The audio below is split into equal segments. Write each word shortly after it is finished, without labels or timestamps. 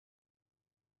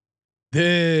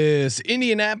This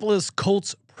Indianapolis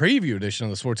Colts preview edition of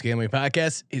the Sports Gambling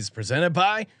Podcast is presented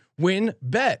by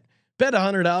WynnBET. Bet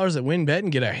 $100 at WynnBET and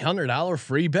get $100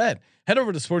 free bet. Head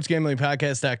over to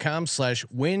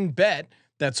sportsgamblingpodcast.com/WynnBET.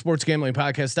 That's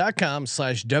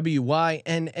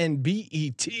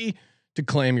sportsgamblingpodcast.com/WYNNBET to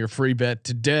claim your free bet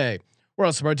today. We're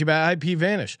also brought to you by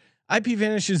IPVanish.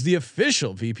 IPVanish is the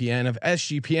official VPN of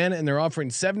SGPN, and they're offering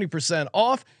 70%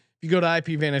 off. If you go to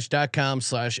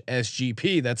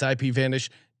IPVanish.com/SGP, that's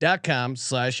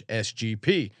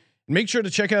IPVanish.com/SGP. And make sure to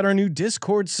check out our new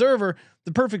Discord server,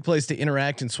 the perfect place to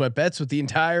interact and sweat bets with the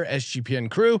entire SGPN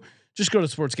crew. Just go to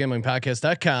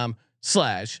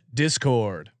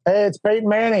sportsgamblingpodcast.com/Discord. Hey, it's Peyton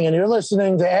Manning, and you're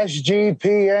listening to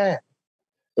SGPN.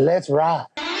 Let's rock.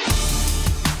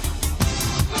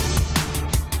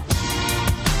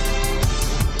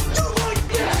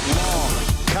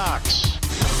 Cox.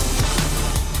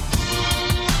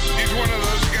 He's one of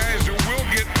those guys who will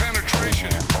get penetration.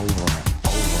 Over.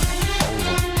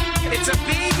 It's a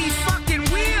baby fucking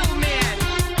wheel, man.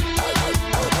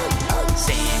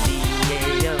 San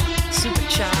Diego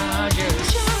Superchargers.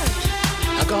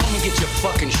 Now go home and get your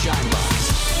fucking shine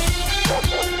box.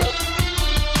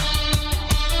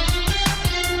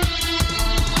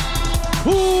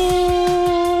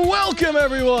 Ooh, welcome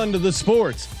everyone to the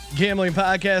Sports Gambling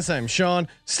Podcast. I'm Sean,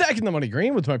 stacking the money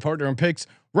green with my partner in picks,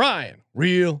 Ryan,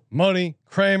 Real Money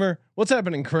Kramer. What's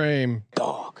happening, Kramer?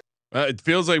 Dog. It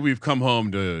feels like we've come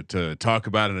home to talk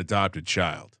about an adopted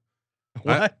child.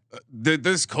 What?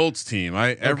 This Colts team,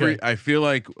 I feel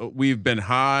like we've been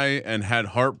high and had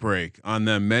heartbreak on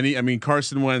them.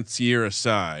 Carson Wentz year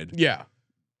aside, Yeah.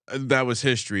 that was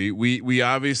history. We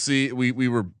obviously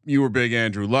you were big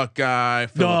Andrew Luck guy,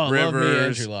 Phillip love me,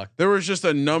 Rivers. Andrew Luck. There was just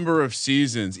a number of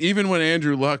seasons, even when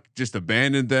Andrew Luck just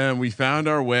abandoned them. We found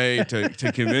our way to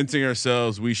convincing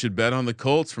ourselves we should bet on the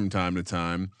Colts from time to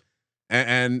time.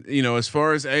 And you know, as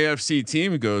far as AFC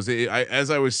team goes, as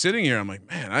I was sitting here, I'm like,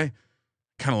 man, I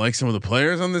kind of like some of the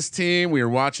players on this team. We were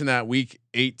watching that Week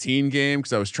 18 game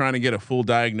because I was trying to get a full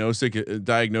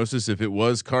diagnosis if it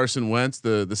was Carson Wentz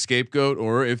the scapegoat,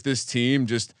 or if this team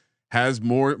just has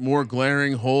more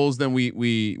glaring holes than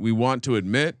we want to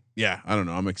admit. Yeah, I don't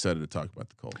know. I'm excited to talk about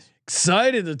the Colts.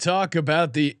 Excited to talk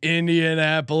about the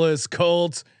Indianapolis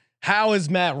Colts. How is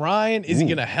Matt Ryan? Is he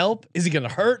going to help? Is he going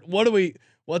to hurt?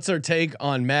 What's our take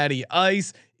on Matty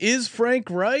Ice? Is Frank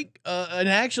Reich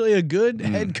actually a good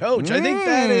head coach? I think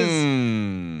that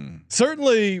is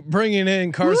certainly bringing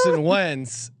in Carson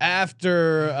Wentz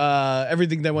after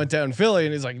everything that went down in Philly,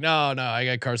 and he's like, no, I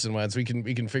got Carson Wentz. We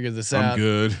can figure this out. I'm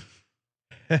good.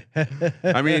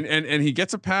 I mean, and he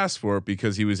gets a pass for it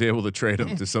because he was able to trade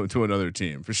him to another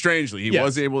team. For strangely, he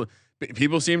was able.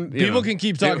 People can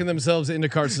keep talking themselves into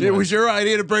Carson. It Wentz. was your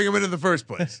idea to bring him in the first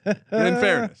place. In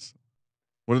fairness,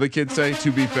 what do the kids say?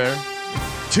 To be fair.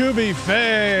 To be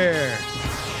fair.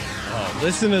 Oh,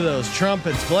 listen to those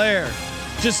trumpets blare.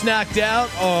 Just knocked out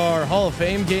our Hall of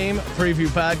Fame game preview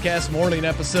podcast morning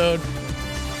episode.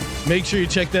 Make sure you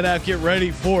check that out. Get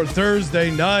ready for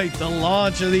Thursday night, the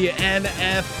launch of the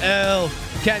NFL.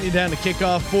 Counting you down to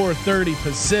kickoff 4:30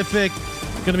 Pacific.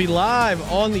 Going to be live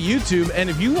on the YouTube. And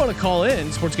if you want to call in,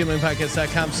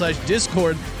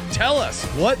 sportsgamblingpodcast.com/Discord, tell us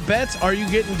what bets are you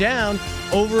getting down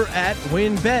over at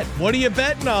WynnBET. What are you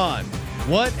betting on?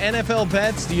 What NFL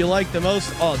bets do you like the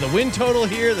most? Oh, the win total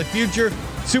here, the future,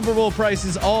 Super Bowl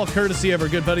prices, all courtesy of our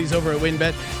good buddies over at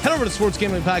WynnBET. Head over to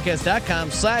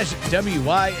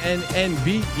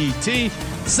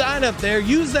sportsgamblingpodcast.com/WYNNBET. Sign up there.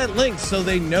 Use that link so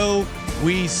they know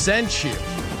we sent you.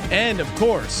 And of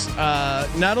course,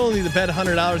 not only the bet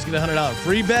 $100, get $100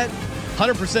 free bet,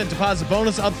 100% deposit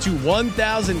bonus up to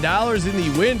 $1,000 in the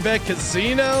WynnBET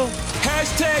casino.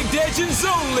 #Legends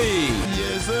only.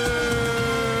 Yes, sir.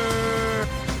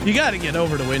 You got to get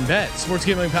over to WynnBET.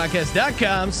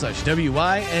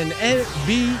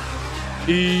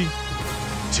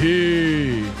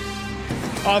 sportsgamblingpodcast.com/WYNNBET.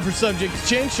 Offer subject to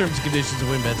change. Terms and conditions at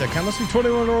WynnBET.com. Must be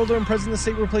 21 or older and present in the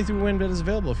state where playthrough WynnBET is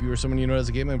available. If you or someone you know has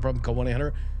a gambling problem, call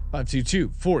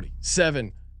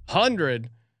 1-800-522-4700.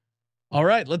 All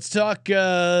right, let's talk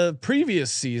previous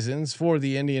seasons for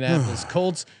the Indianapolis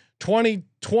Colts.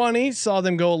 2020 saw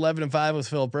them go 11-5 with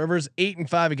Phillip Rivers,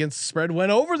 8-5 against the spread,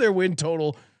 went over their win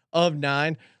total of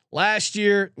 9. Last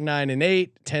year,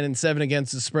 9-8, 10-7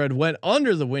 against the spread, went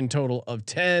under the win total of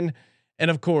 10. And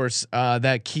of course,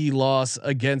 that key loss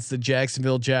against the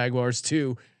Jacksonville Jaguars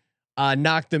to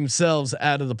knock themselves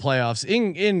out of the playoffs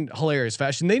in hilarious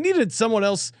fashion. They needed someone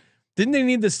else. Didn't they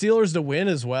need the Steelers to win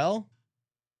as well?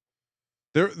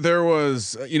 There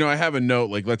was, I have a note,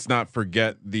 like, let's not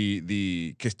forget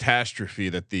the catastrophe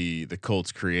that the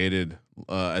Colts created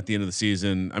at the end of the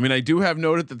season. I mean, I do have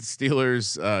noted that the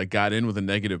Steelers got in with a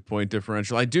negative point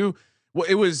differential. I do. Well,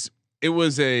 it was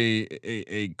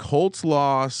a Colts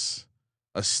loss,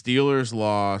 a Steelers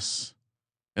loss,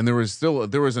 and there was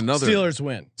another Steelers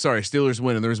win. Sorry, Steelers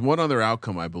win, and there was one other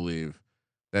outcome I believe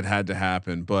that had to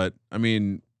happen. But I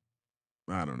mean,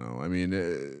 I don't know. I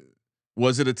mean,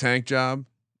 was it a tank job?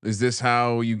 Is this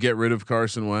how you get rid of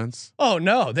Carson Wentz? Oh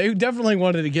no, they definitely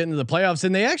wanted to get into the playoffs,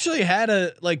 and they actually had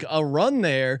a run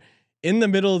there in the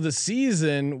middle of the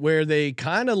season where they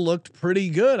kind of looked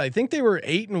pretty good. I think they were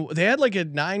they had like a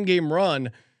 9-game run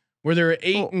where they were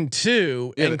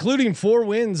 8-2, including 4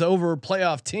 wins over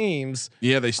playoff teams.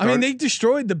 Yeah, they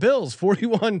destroyed the Bills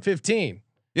 41-15.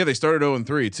 Yeah, they started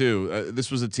 0-3 too. This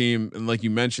was a team, and like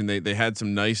you mentioned, they had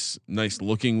some nice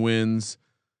looking wins.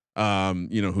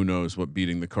 Who knows what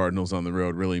beating the Cardinals on the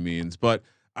road really means, but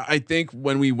I think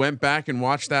when we went back and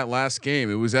watched that last game,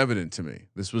 it was evident to me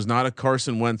this was not a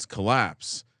Carson Wentz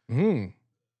collapse. We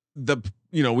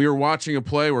were watching a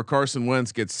play where Carson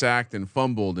Wentz gets sacked and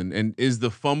fumbled, and is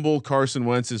the fumble Carson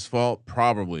Wentz's fault?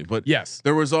 Probably, but yes,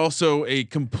 there was also a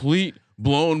complete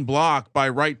blown block by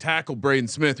right tackle Braden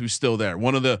Smith, who's still there,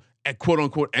 one of the quote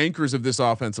unquote anchors of this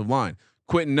offensive line.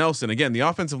 Quentin Nelson, again, the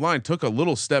offensive line took a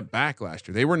little step back last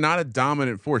year. They were not a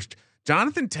dominant force.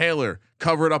 Jonathan Taylor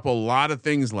covered up a lot of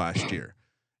things last year.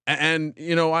 And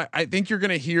I think you're going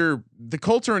to hear the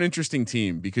Colts are an interesting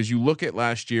team because you look at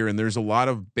last year and there's a lot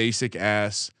of basic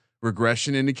ass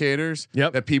regression indicators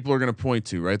that people are going to point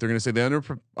to, right? They're going to say they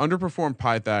underperformed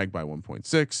Pythag by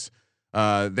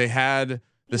 1.6. They had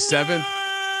the seventh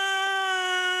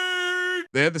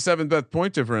best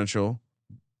point differential,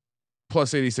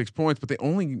 plus 86 points, but they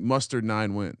only mustered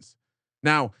 9 wins.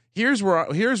 Now, here's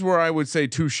where I would say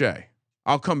touche.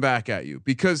 I'll come back at you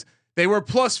because they were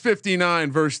plus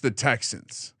 59 versus the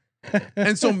Texans.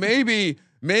 And so maybe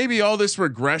all this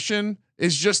regression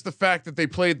is just the fact that they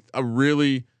played a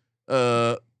really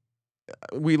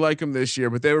we like them this year,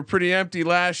 but they were pretty empty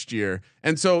last year.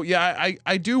 And so, yeah,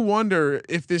 I do wonder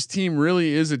if this team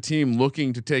really is a team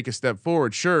looking to take a step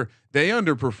forward. Sure, they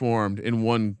underperformed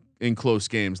in close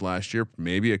games last year,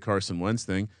 maybe a Carson Wentz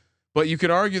thing, but you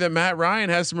could argue that Matt Ryan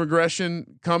has some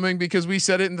regression coming because we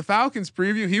said it in the Falcons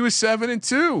preview. He was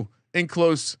 7-2 in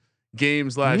close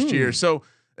games last year. So,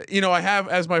 I have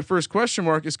as my first question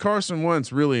mark, is Carson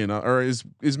Wentz really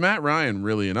is Matt Ryan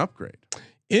really an upgrade?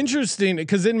 Interesting,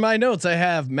 because in my notes I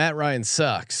have Matt Ryan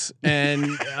sucks,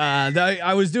 and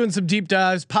I was doing some deep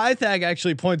dives. Pythag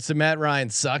actually points to Matt Ryan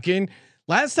sucking.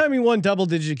 Last time he won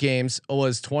double-digit games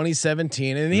was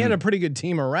 2017, and he had a pretty good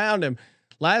team around him.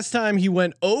 Last time he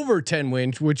went over 10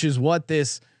 wins, which is what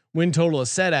this win total is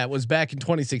set at, was back in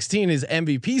 2016, his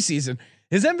MVP season.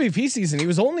 His MVP season, he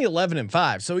was only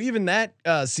 11-5, so even that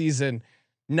season,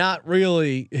 not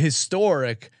really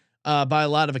historic by a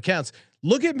lot of accounts.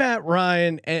 Look at Matt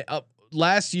Ryan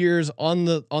last year's on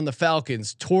the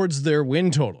Falcons towards their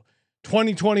win total.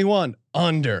 2021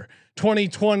 under,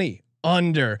 2020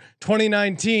 under,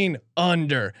 2019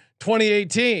 under,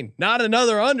 2018 not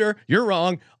another under. You're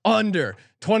wrong. Under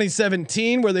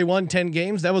 2017 where they won 10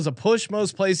 games. That was a push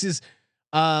most places.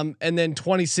 And then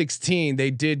 2016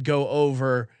 they did go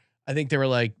over. I think they were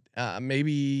like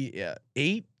maybe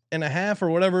 8.5 or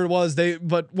whatever it was.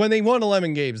 But when they won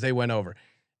 11 games, they went over.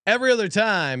 Every other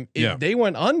time they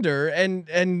went under and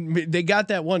they got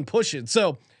that one push in.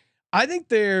 So I think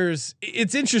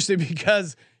it's interesting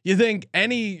because you think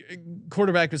any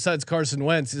quarterback besides Carson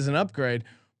Wentz is an upgrade,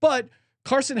 but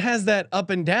Carson has that up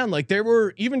and down. Like there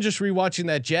were, even just rewatching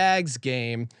that Jags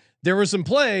game, there were some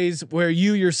plays where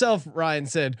you yourself, Ryan,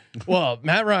 said, well,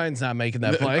 Matt Ryan's not making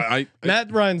that play.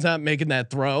 Matt Ryan's not making that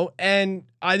throw. And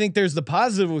I think there's the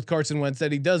positive with Carson Wentz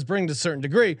that he does bring to a certain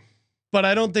degree. But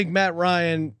I don't think Matt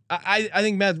Ryan. I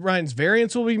think Matt Ryan's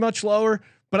variance will be much lower,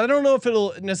 but I don't know if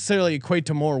it'll necessarily equate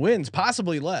to more wins,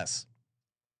 possibly less.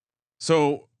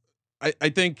 So, I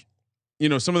think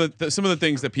some of the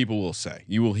things that people will say,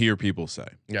 you will hear people say.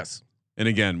 Yes. And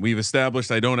again, we've established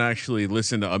I don't actually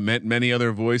listen to many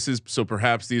other voices, so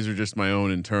perhaps these are just my own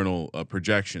internal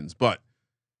projections. But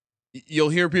you'll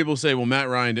hear people say, "Well, Matt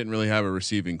Ryan didn't really have a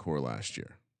receiving core last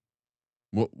year."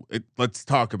 Well, let's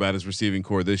talk about his receiving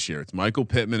core this year. It's Michael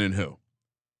Pittman and who?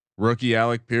 Rookie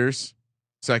Alec Pierce,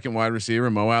 second wide receiver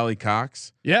Mo Alley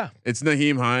Cox. Yeah, it's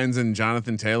Naheem Hines and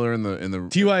Jonathan Taylor in the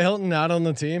T.Y. Hilton not on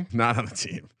the team. Not on the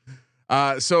team.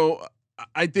 So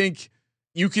I think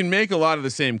you can make a lot of the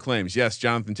same claims. Yes,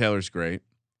 Jonathan Taylor's great.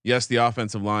 Yes, the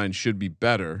offensive line should be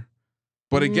better.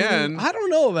 But again, I don't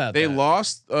know about they that.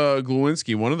 lost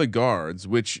Glowinski, one of the guards,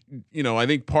 which I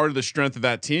think part of the strength of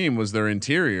that team was their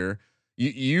interior.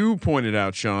 You pointed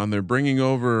out, Sean, they're bringing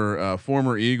over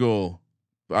former Eagle.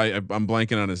 I'm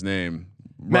blanking on his name.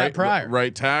 Matt Pryor,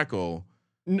 right tackle.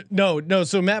 No.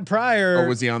 So Matt Pryor. Or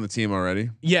was he on the team already?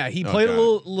 Yeah, he played a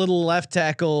little left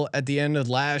tackle at the end of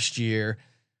last year.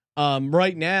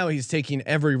 Right now he's taking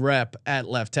every rep at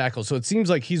left tackle. So it seems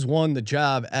like he's won the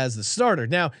job as the starter.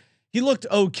 Now he looked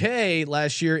okay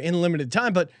last year in limited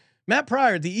time, but Matt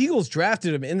Pryor, the Eagles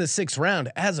drafted him in the 6th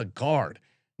round as a guard.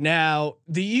 Now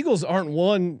the Eagles aren't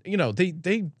one,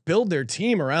 they build their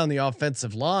team around the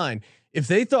offensive line. If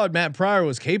they thought Matt Pryor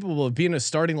was capable of being a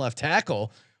starting left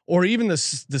tackle or even the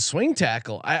swing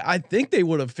tackle, I think they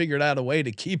would have figured out a way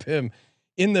to keep him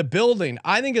in the building.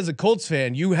 I think as a Colts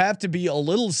fan, you have to be a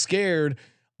little scared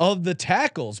of the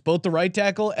tackles, both the right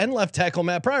tackle and left tackle.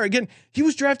 Matt Pryor, again, he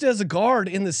was drafted as a guard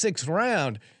in the 6th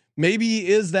round. Maybe he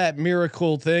is that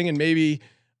miracle thing. And maybe,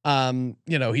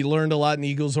 he learned a lot in the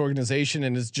Eagles organization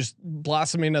and is just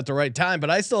blossoming at the right time, but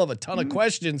I still have a ton of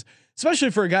questions,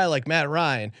 especially for a guy like Matt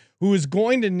Ryan, who is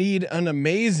going to need an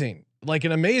amazing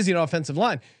offensive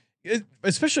line,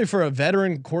 especially for a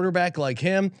veteran quarterback like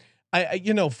him.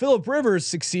 Phillip Rivers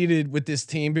succeeded with this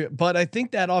team, but I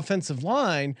think that offensive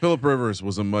line. Phillip Rivers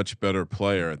was a much better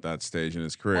player at that stage in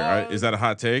his career. Is that a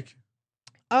hot take?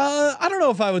 I don't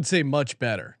know if I would say much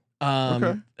better.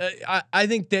 Okay. I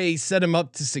think they set him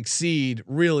up to succeed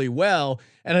really well,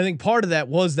 and I think part of that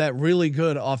was that really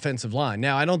good offensive line.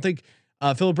 Now, I don't think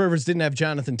Phillip Rivers didn't have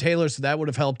Jonathan Taylor, so that would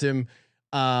have helped him.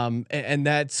 And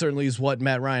that certainly is what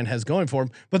Matt Ryan has going for him.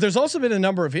 But there's also been a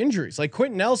number of injuries. Like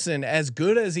Quentin Nelson, as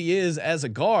good as he is as a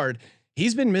guard,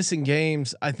 he's been missing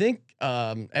games, I think,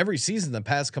 every season the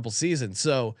past couple seasons.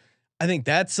 So I think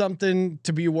that's something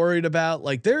to be worried about.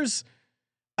 Like PFF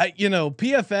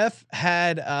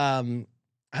had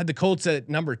the Colts at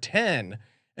number 10,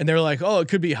 and they're like, oh, it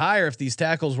could be higher if these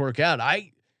tackles work out.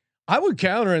 I would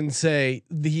counter and say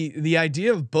the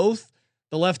idea of both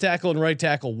the left tackle and right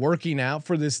tackle working out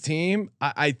for this team,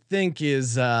 I think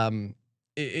is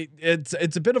it's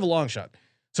a bit of a long shot.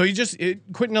 So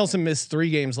Quentin Nelson missed 3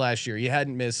 games last year. He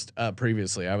hadn't missed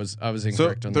previously. I was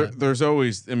incorrect on that. There's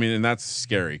always, and that's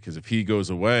scary because if he goes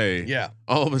away,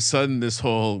 all of a sudden this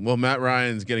whole Matt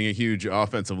Ryan's getting a huge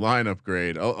offensive line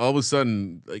upgrade. All of a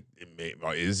sudden,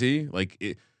 is he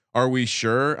are we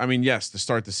sure? I mean, yes, to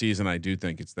start the season, I do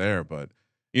think it's there, but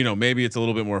maybe it's a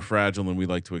little bit more fragile than we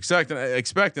like to expect.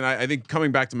 And I think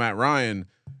coming back to Matt Ryan,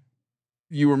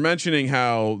 you were mentioning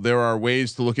how there are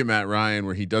ways to look at Matt Ryan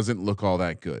where he doesn't look all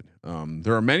that good.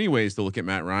 There are many ways to look at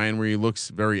Matt Ryan where he looks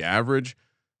very average.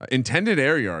 Intended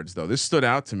air yards, though, this stood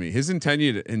out to me. His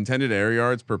intended air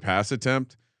yards per pass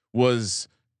attempt was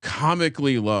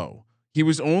comically low. He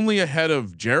was only ahead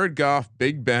of Jared Goff,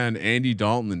 Big Ben, Andy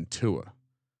Dalton, and Tua.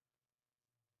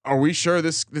 Are we sure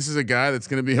this is a guy that's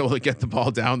going to be able to get the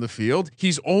ball down the field?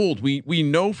 He's old. We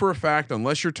know for a fact,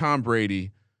 unless you're Tom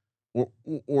Brady,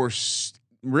 or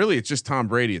really it's just Tom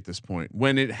Brady at this point.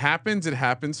 When it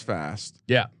happens fast.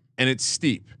 Yeah, and it's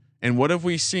steep. And what have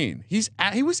we seen?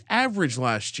 He was average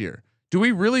last year. Do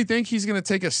we really think he's going to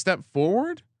take a step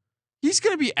forward? He's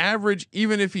going to be average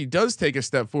even if he does take a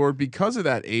step forward because of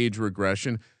that age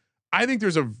regression. I think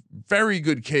there's a very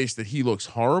good case that he looks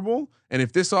horrible. And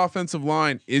if this offensive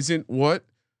line isn't what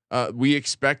we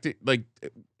expect it,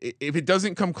 if it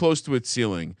doesn't come close to its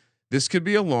ceiling, this could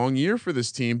be a long year for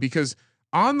this team. Because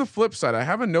on the flip side, I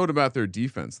have a note about their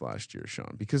defense last year,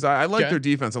 Sean, because I like their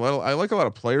defense. I like a lot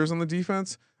of players on the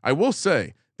defense. I will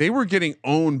say they were getting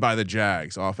owned by the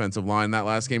Jags offensive line that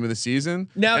last game of the season.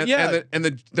 Now,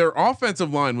 their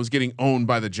offensive line was getting owned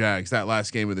by the Jags that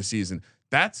last game of the season.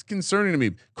 That's concerning to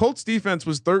me. Colts defense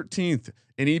was 13th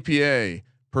in EPA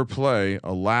per play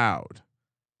allowed.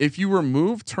 If you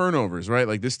remove turnovers, right?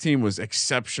 Like this team was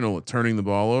exceptional at turning the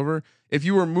ball over. If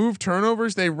you remove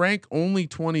turnovers, they rank only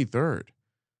 23rd.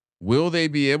 Will they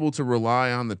be able to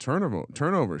rely on the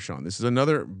turnover, Sean? This is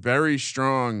another very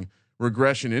strong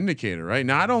regression indicator, right?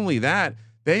 Not only that,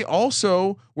 they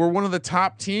also were one of the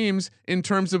top teams in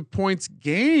terms of points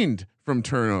gained from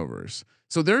turnovers.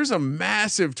 So there's a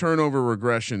massive turnover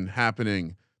regression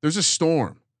happening. There's a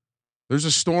storm. There's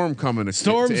a storm coming.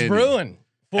 Storm's brewing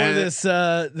for this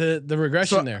the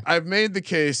regression there. I've made the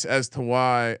case as to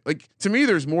why, to me,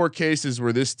 there's more cases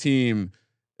where this team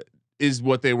is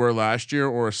what they were last year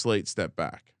or a slight step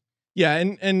back. Yeah,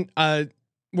 and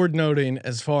worth noting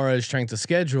as far as strength of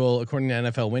schedule, according to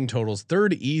NFL win totals,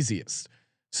 3rd easiest.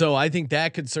 So I think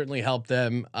that could certainly help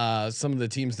them. Some of the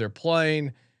teams they're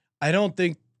playing, I don't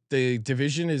think the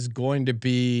division is going to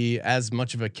be as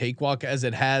much of a cakewalk as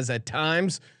it has at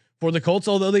times for the Colts,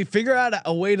 although they figure out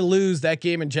a way to lose that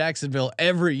game in Jacksonville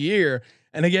every year.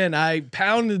 And again, I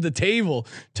pounded the table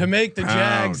to make the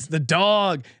Jags the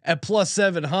dog at plus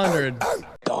 700.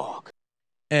 Dog.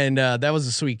 And that was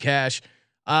a sweet cash.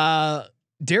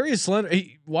 Darius Leonard,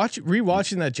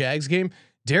 rewatching that Jags game,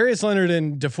 Darius Leonard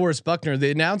and DeForest Buckner,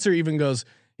 the announcer even goes,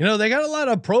 they got a lot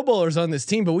of Pro Bowlers on this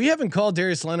team, but we haven't called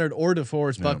Darius Leonard or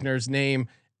DeForest Buckner's name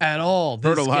at all.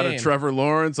 Heard a lot of Trevor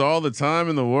Lawrence all the time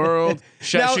in the world.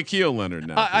 Shaquille Leonard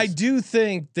now. I do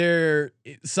think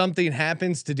something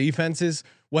happens to defenses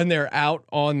when they're out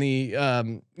on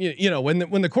the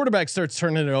when the quarterback starts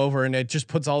turning it over and it just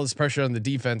puts all this pressure on the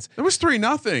defense. It was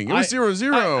 3-0. It was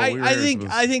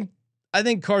 0-0. I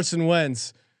think Carson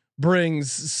Wentz brings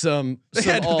some.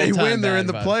 They win. They're in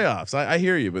the playoffs. I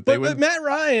hear you, but Matt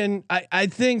Ryan, I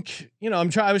think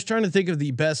I was trying to think of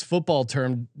the best football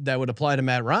term that would apply to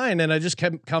Matt Ryan, and I just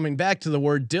kept coming back to the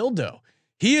word dildo.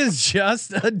 He is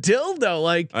just a dildo.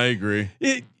 Like I agree.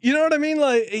 You know what I mean?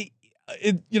 Like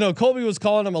Colby was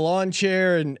calling him a lawn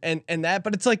chair and that,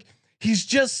 but it's like he's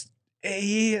just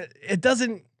it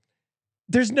doesn't.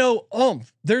 There's no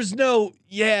oomph. There's no,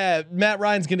 Matt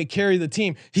Ryan's going to carry the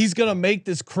team. He's going to make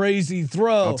this crazy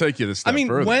throw. I'll take you to step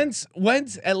further. Wentz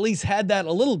at least had that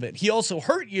a little bit. He also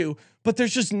hurt you, but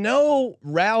there's just no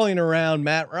rallying around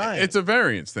Matt Ryan. It's a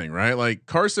variance thing, right? Like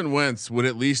Carson Wentz would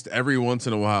at least every once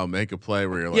in a while make a play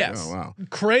where you're like, oh wow.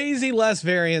 Crazy less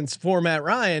variance for Matt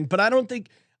Ryan, but I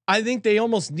think they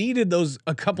almost needed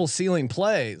a couple ceiling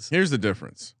plays. Here's the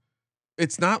difference.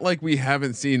 It's not like we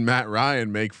haven't seen Matt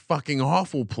Ryan make fucking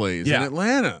awful plays in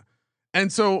Atlanta.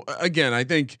 And so again, I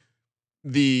think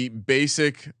the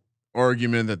basic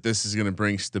argument that this is going to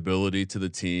bring stability to the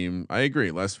team, I agree,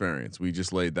 less variance. We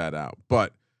just laid that out.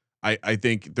 But I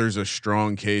think there's a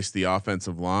strong case the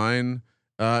offensive line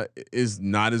is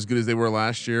not as good as they were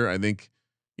last year. I think,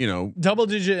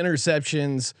 double-digit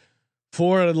interceptions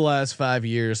 4 out of the last 5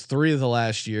 years, 3 of the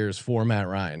last years for Matt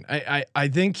Ryan. I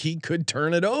think he could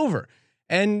turn it over.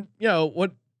 And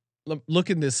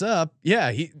looking this up,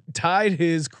 he tied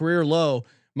his career low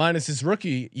minus his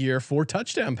rookie year for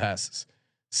touchdown passes,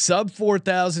 sub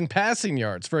 4,000 passing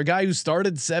yards for a guy who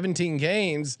started 17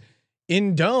 games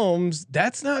in domes.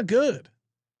 That's not good.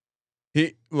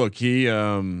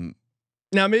 Now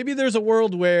maybe there's a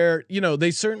world where,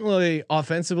 they certainly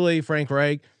offensively, Frank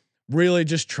Reich really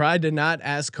just tried to not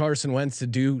ask Carson Wentz to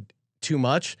do too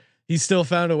much. He still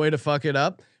found a way to fuck it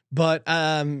up. But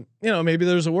maybe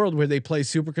there's a world where they play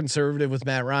super conservative with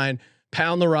Matt Ryan,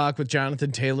 pound the rock with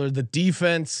Jonathan Taylor. The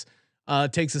defense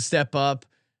takes a step up.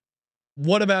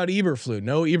 What about Eberflus?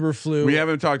 No Eberflus. We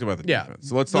haven't talked about the defense.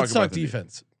 So let's talk about the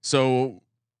defense. So,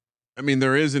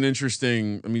 there is an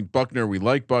interesting. Buckner. We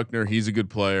like Buckner. He's a good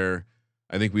player.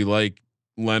 I think we like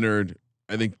Leonard.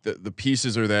 I think the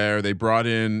pieces are there. They brought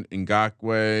in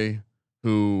Ngakoue,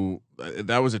 who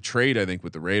that was a trade, I think,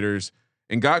 with the Raiders.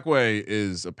 Ngakoue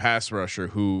is a pass rusher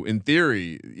who, in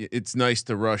theory, it's nice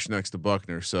to rush next to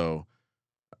Buckner. So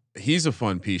he's a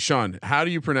fun piece. Sean, how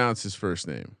do you pronounce his first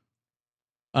name?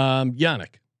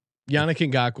 Yannick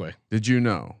Ngakoue. Did you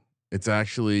know it's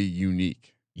actually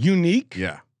unique? Unique?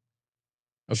 Yeah.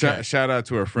 Okay. Shout out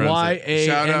to our friends.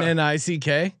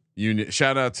 YANNICK.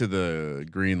 Shout out to the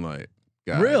Green Light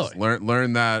guys. Really?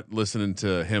 Learn that listening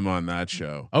to him on that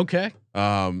show. Okay.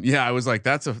 I was like,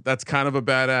 that's kind of a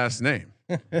badass name.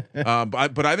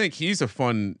 But I think he's a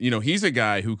fun, he's a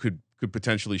guy who could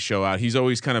potentially show out. He's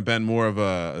always kind of been more of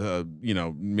a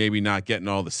maybe not getting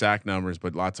all the sack numbers,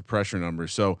 but lots of pressure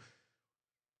numbers. So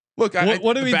look,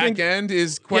 what do we think? End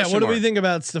is question. Yeah. What do we think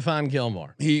about Stephon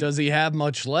Gilmore? Does he have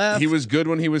much left? He was good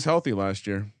when he was healthy last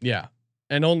year. Yeah.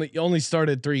 And only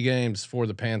started 3 games for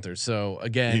the Panthers. So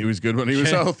again, he was good when he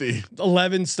was healthy.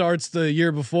 11 starts the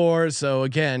year before. So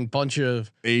again, bunch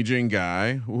of aging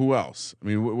guy. Who else?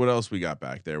 What else we got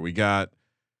back there? We got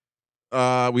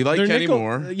we like Kenny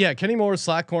Moore. Yeah, Kenny Moore,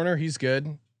 slot corner. He's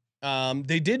good.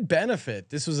 They did benefit.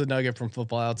 This was a nugget from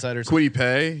Football Outsiders. Kwity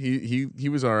Paye. He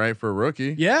was all right for a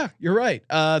rookie. Yeah, you're right.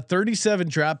 37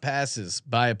 drop passes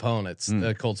by opponents.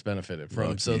 The Colts benefited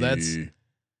from. So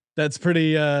that's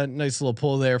pretty nice little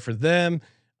pull there for them.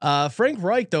 Frank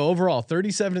Reich though, overall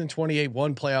 37-28,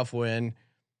 1 playoff win.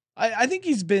 I think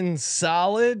he's been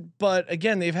solid, but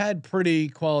again, they've had pretty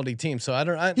quality teams.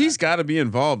 So he's got to be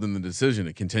involved in the decision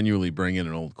to continually bring in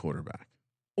an old quarterback.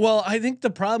 Well, I think the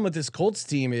problem with this Colts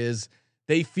team is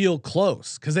they feel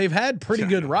close because they've had pretty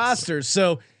good rosters.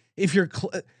 So if you're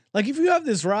if you have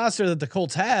this roster that the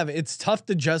Colts have, it's tough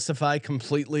to justify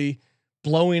completely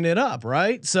blowing it up,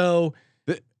 right? So.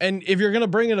 And if you're going to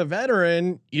bring in a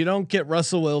veteran, you don't get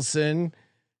Russell Wilson,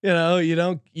 you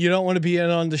don't want to be in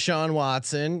on Deshaun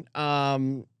Watson.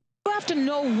 have to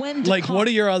know when to Like, what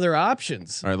are your other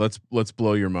options? All right, let's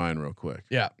blow your mind real quick.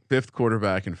 Yeah. 5th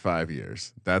quarterback in 5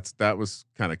 years. That was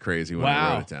kind of crazy when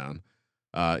I wrote it down.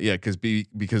 Yeah,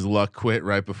 because Luck quit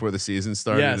right before the season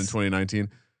started in 2019.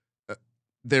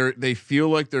 They feel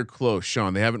like they're close,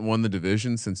 Sean. They haven't won the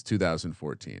division since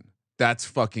 2014. That's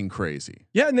fucking crazy.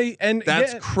 Yeah, and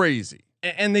that's crazy.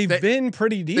 And they've been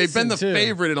pretty decent. They've been the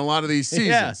favorite in a lot of these seasons.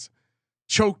 Yeah.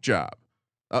 Choke job.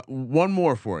 One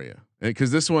more for you,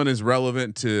 because this one is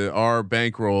relevant to our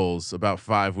bankrolls about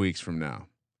 5 weeks from now.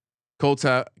 Colts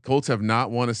have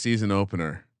not won a season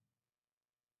opener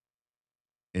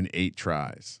in 8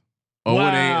 tries.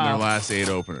 0-8 in their last 8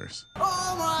 openers.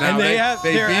 Now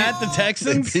they're at the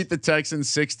Texans. They beat the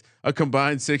Texans a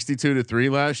combined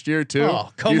 62-3 last year too. Oh,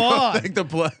 come on!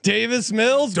 Davis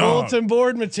Mills, bulletin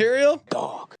board material.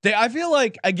 Dog. I feel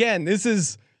like, again, this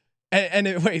is,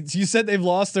 wait, you said they've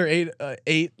lost their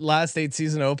last 8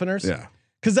 season openers. Yeah.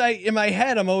 Cause in my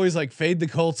head, I'm always like fade the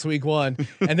Colts week 1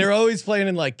 and they're always playing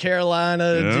in like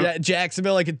Carolina,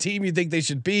 Jacksonville, like a team you think they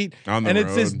should beat.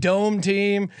 It's this dome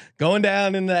team going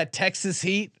down in that Texas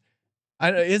heat.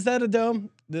 Is that a dome?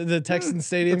 The Texan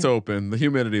stadium? It's open. The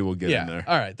humidity will get in there.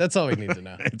 All right. That's all we need to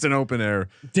know. It's an open air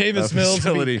Davis Mills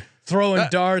facility. Throwing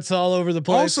darts all over the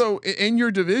place. Also, in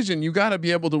your division, you got to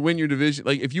be able to win your division.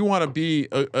 Like if you want to be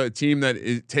a team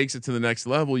that takes it to the next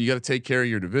level, you got to take care of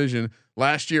your division.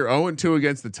 Last year, 0-2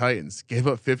 against the Titans, gave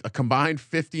up a combined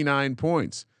 59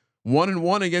 points.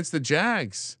 1-1 against the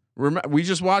Jags. We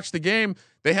just watched the game.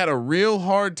 They had a real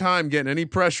hard time getting any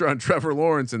pressure on Trevor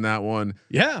Lawrence in that one.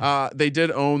 Yeah. They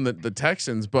did own the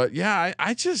Texans, but yeah,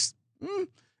 I just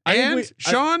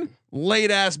Sean,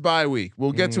 late ass bye week.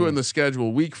 We'll get to it in the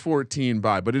schedule. Week 14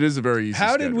 bye, but it is a very easy.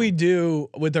 How schedule. did we do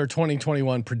with our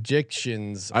 2021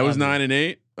 predictions? I was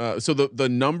 9-8. So the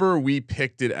number we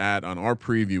picked it at on our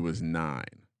preview was 9.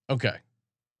 Okay.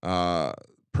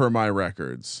 Per my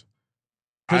records,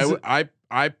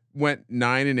 I went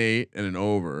 9-8 and an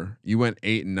over. You went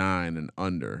 8-9 and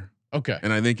under. Okay.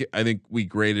 And I think we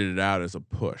graded it out as a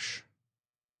push.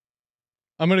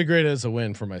 I'm gonna grade it as a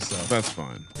win for myself. That's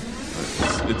fine.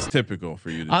 It's typical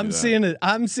for you to. I'm seeing it.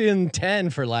 I'm seeing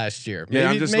 10 for last year. Yeah,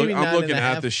 I'm looking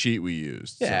at the sheet we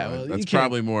used. Yeah, so well, that's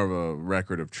probably more of a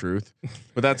record of truth,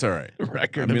 but that's all right.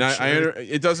 Record. I mean,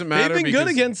 it doesn't matter. They've been good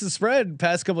against the spread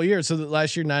past couple of years. So that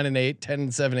last year 9-8,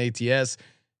 10-7 ATS.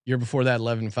 Year before that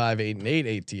 11-5,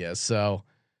 8-8 ATS. So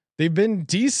they've been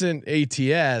decent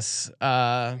ATS.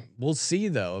 We'll see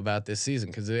though about this season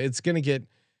because it's gonna get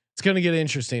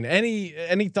interesting.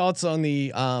 Any thoughts on the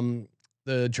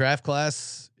draft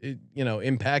class?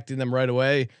 Impacting them right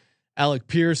away. Alec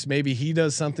Pierce, maybe he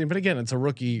does something, but again, it's a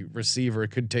rookie receiver. It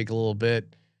could take a little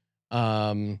bit.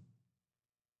 Looks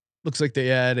like they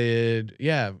added,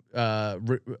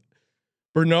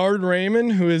 Bernard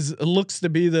Raymond, who looks to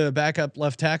be the backup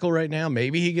left tackle right now.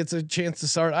 Maybe he gets a chance to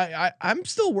start. I'm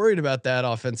still worried about that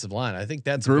offensive line. I think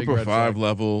that's group a big of 5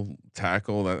 level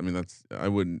tackle. I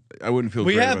wouldn't feel.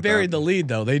 We great have about buried that. the lead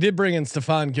though. They did bring in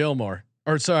Stephon Gilmore,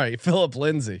 Philip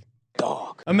Lindsay.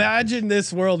 Dog. Imagine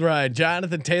this world ride.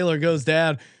 Jonathan Taylor goes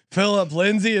down. Philip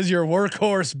Lindsay is your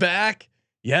workhorse back.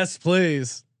 Yes,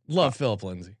 please. Love Philip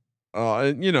Lindsay.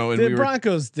 The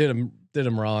Broncos did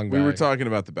him wrong. We were talking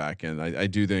about the back end. I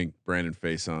do think Brandon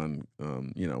Faison,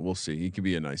 we'll see. He could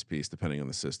be a nice piece depending on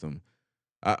the system.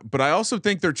 But I also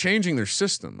think they're changing their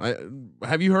system.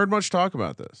 Have you heard much talk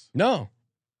about this? No.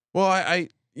 Well,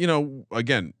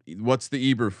 again, what's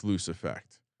the Eberflus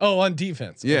effect? Oh, on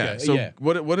defense. Yeah. Okay. So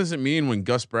what does it mean when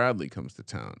Gus Bradley comes to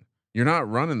town? You're not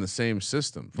running the same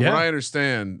system. From what I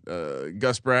understand,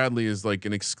 Gus Bradley is like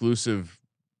an exclusive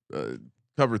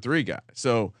cover 3 guy.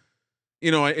 So,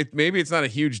 maybe it's not a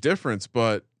huge difference,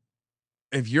 but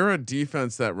if you're a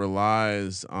defense that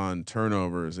relies on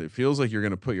turnovers, it feels like you're going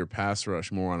to put your pass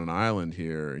rush more on an island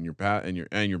here and your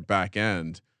back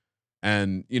end.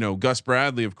 And Gus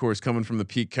Bradley, of course, coming from the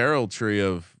Pete Carroll tree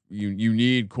of you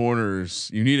need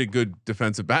corners, you need a good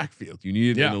defensive backfield, you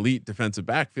need an elite defensive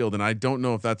backfield, and I don't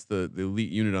know if that's the elite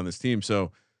unit on this team.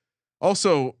 So,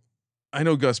 also, I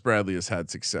know Gus Bradley has had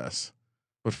success,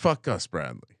 but fuck Gus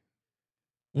Bradley.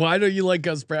 Why don't you like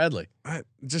Gus Bradley?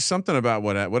 Just something about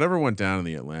whatever went down in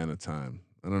the Atlanta time.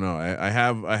 I don't know. I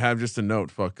have just a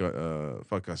note. Fuck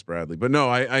Gus Bradley. But no,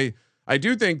 I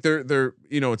do think they're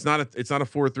it's not a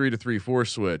 4-3 to 3-4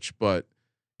 switch, but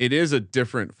it is a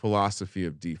different philosophy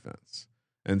of defense.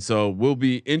 And so will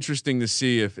be interesting to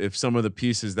see if some of the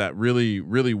pieces that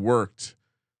really worked,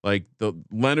 like the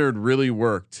Leonard really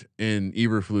worked in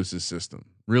Eberflus's system,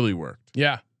 really worked.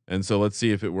 Yeah. And so let's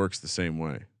see if it works the same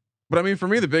way. But I mean, for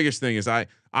me, the biggest thing is I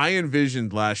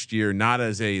envisioned last year not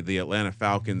as the Atlanta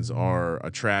Falcons are a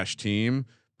trash team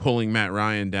pulling Matt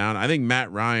Ryan down. I think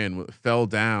Matt Ryan fell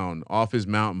down off his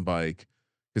mountain bike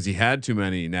because he had too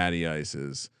many natty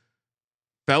ices,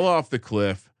 fell off the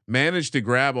cliff, managed to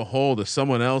grab a hold of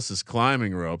someone else's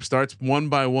climbing rope, starts one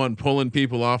by one pulling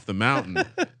people off the mountain.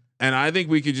 And I think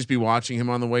we could just be watching him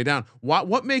on the way down.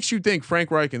 What makes you think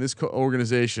Frank Reich and this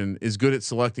organization is good at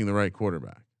selecting the right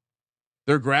quarterback?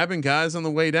 They're grabbing guys on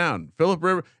the way down. Philip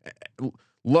Rivers,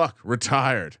 Luck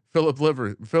retired. Philip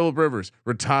Rivers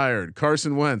retired.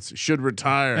 Carson Wentz should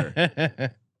retire.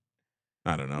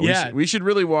 I don't know. Yeah. We should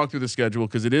really walk through the schedule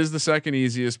because it is the second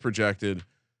easiest projected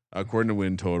according to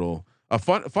win total. A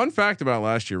fun fact about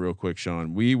last year, real quick,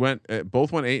 Sean. We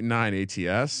both went 8-9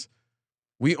 ATS.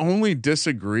 We only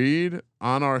disagreed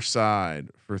on our side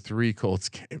for 3 Colts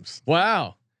games.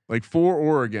 Wow. Like 4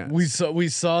 or against. We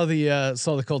saw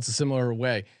the Colts a similar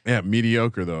way. Yeah,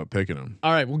 mediocre though at picking them.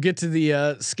 All right, we'll get to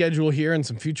the schedule here and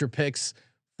some future picks.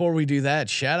 Before we do that,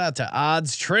 shout out to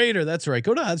Odds Trader. That's right.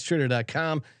 Go to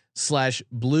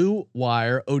oddstrader.com/Blue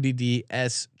Wire,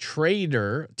 ODDS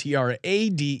Trader,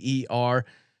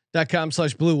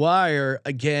 TRADER.com/Blue Wire.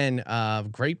 Again,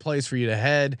 great place for you to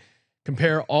head.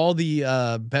 Compare all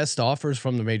the best offers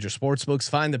from the major sports books.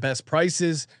 Find the best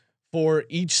prices for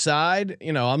each side.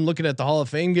 You know, I'm looking at the Hall of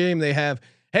Fame game. They have,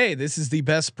 hey, this is the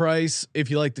best price if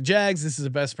you like the Jags. This is the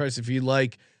best price if you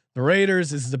like the Raiders.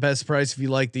 This is the best price if you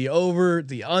like the over,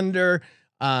 the under.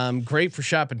 Great for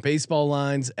shopping baseball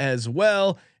lines as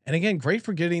well. And again, great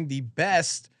for getting the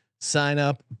best sign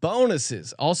up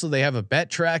bonuses. Also, they have a bet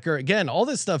tracker. Again, all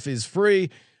this stuff is free.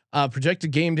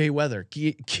 Projected game day weather,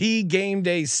 key game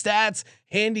day stats,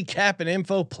 handicap and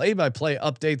info, play-by-play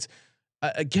updates.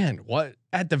 Again, what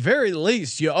at the very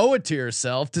least you owe it to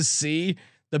yourself to see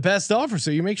the best offer,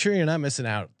 so you make sure you're not missing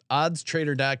out.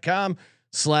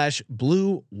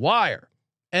 oddstrader.com/Blue Wire.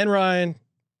 And Ryan,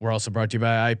 we're also brought to you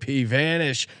by IP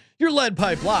Vanish, your lead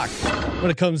pipe lock.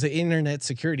 When it comes to internet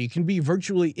security, you can be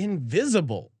virtually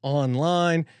invisible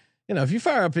online. You know, if you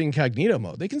fire up incognito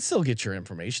mode, they can still get your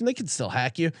information. They can still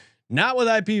hack you. Not with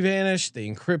IP Vanish. They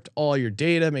encrypt all your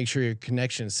data, make sure your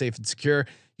connection is safe and secure.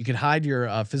 You can hide your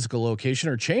physical location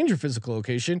or change your physical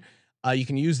location. You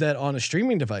can use that on a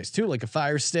streaming device too, like a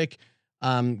Fire Stick.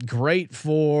 Great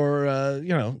for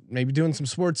maybe doing some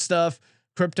sports stuff,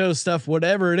 crypto stuff,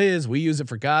 whatever it is. We use it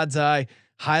for God's Eye.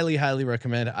 Highly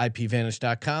recommend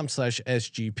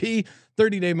IPVanish.com/SGP.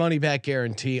 30-day money back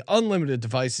guarantee. Unlimited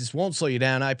devices won't slow you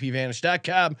down.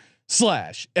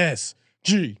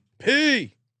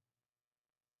 IPVanish.com/SGP.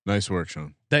 Nice work,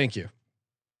 Sean. Thank you.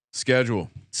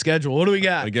 Schedule. What do we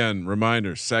got? Again,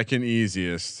 reminder, second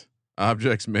easiest.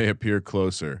 Objects may appear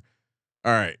closer.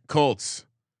 All right, Colts.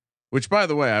 Which, by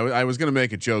the way, I was going to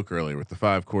make a joke earlier with the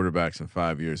 5 quarterbacks in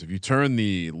 5 years. If you turn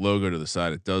the logo to the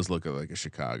side, it does look like a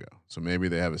Chicago. So maybe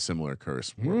they have a similar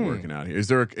curse working out here. Is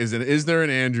there an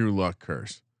Andrew Luck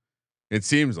curse? It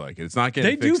seems like it. It's not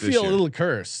getting. They do fixed feel this a year. little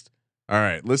cursed. All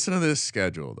right, listen to this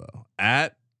schedule though.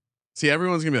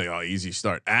 Everyone's gonna be like, oh, easy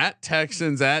start. At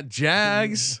Texans, at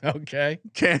Jags, Okay.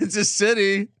 Kansas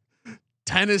City,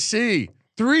 Tennessee.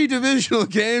 3 divisional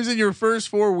games in your first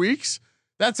 4 weeks.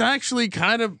 That's actually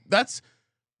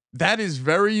that is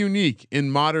very unique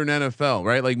in modern NFL,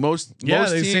 right? Like most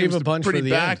they save teams a bunch pretty for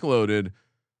the end. backloaded.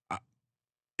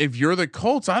 If you're the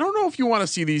Colts, I don't know if you want to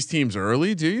see these teams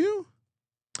early, do you?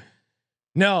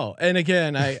 No, and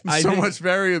again, I so think, much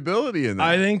variability in that.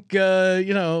 I think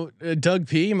Doug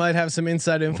P might have some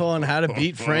inside info on how to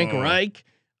beat Frank Reich.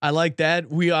 I like that.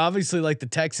 We obviously like the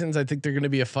Texans. I think they're going to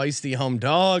be a feisty home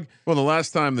dog. Well, the last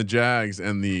time the Jags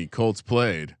and the Colts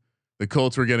played, the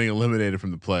Colts were getting eliminated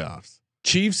from the playoffs.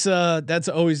 Chiefs, that's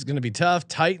always going to be tough.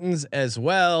 Titans as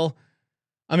well.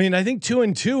 I mean, I think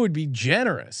 2-2 would be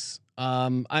generous.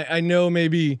 I know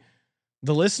maybe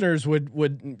the listeners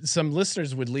some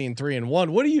listeners would lean 3-1.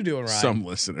 What are you doing, Ryan? Some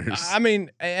listeners. I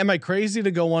mean, am I crazy to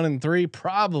go 1-3?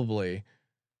 Probably.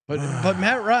 But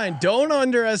Matt Ryan, don't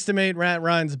underestimate Matt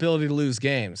Ryan's ability to lose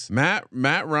games. Matt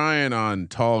Ryan on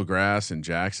tall grass in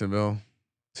Jacksonville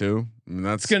too. I mean,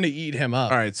 that's going to eat him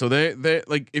up. All right. So they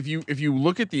like, if you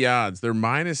look at the odds, they're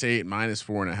 -8,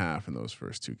 -4.5 in those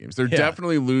first 2 games. They're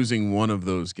definitely losing one of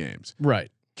those games.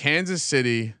 Right. Kansas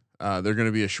City, they're going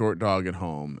to be a short dog at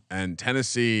home, and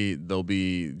Tennessee, they'll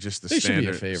be just the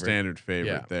standard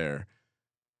favorite there.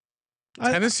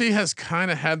 Tennessee has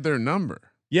kind of had their number.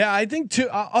 Yeah, I think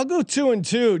I'll go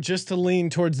 2-2 just to lean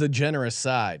towards the generous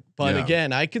side. But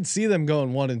again, I could see them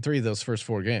going 1-3 those first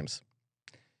 4 games.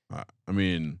 I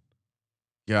mean,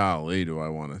 golly, do I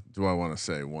want to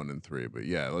say 1-3? But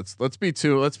yeah, let's be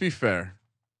 2. Let's be fair.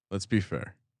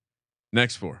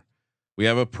 Next 4. We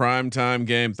have a primetime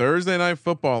game, Thursday night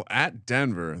football at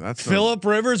Denver. That's Philip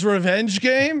Rivers revenge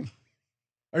game,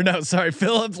 or no, sorry,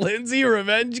 Philip Lindsay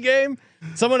revenge game.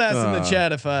 Someone asked in the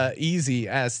chat if Easy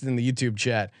asked in the YouTube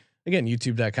chat, again,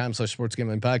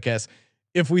 youtube.com/sportsgamblingpodcast,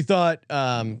 if we thought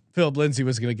Philip Lindsay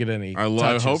was going to get any.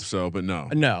 I hope so, but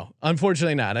no,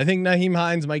 unfortunately not. I think Nyheim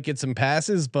Hines might get some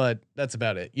passes, but that's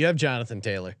about it. You have Jonathan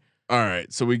Taylor. All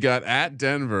right, so we got at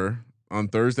Denver on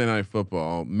Thursday night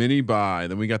football, mini bye.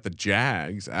 Then we got the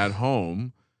Jags at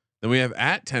home. Then we have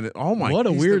at Tennessee. Oh my! What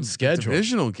a weird schedule.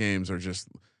 Divisional games are just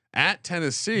at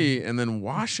Tennessee and then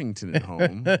Washington at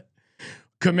home.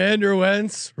 Commander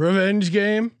Wentz revenge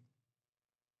game.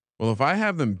 Well, if I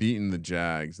have them beating the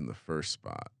Jags in the first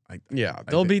spot,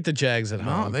 they'll beat the Jags at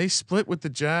home. No, they split with the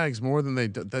Jags more than they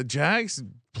do. The Jags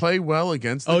play well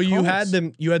against. The you Colts. had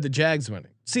them. You had the Jags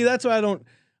winning. See, that's why I don't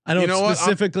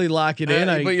specifically lock it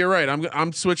in. But you're right.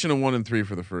 I'm switching to 1 and 3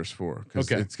 for the first 4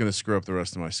 because it's going to screw up the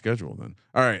rest of my schedule. Then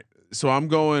all right, so I'm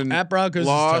going at Broncos.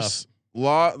 Loss.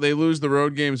 They lose the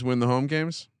road games, win the home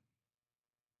games.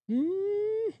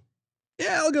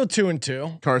 Yeah, I'll go 2 and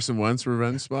 2. Carson Wentz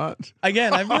revenge spot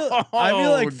again. I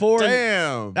feel like 4.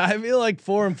 Damn. I feel like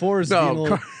 4 and 4 is.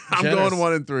 No, I'm going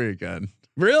 1 and 3 again.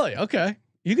 Really? Okay.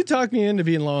 You could talk me into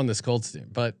being low on this Colts team,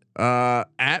 but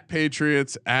at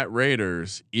Patriots, at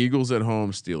Raiders, Eagles at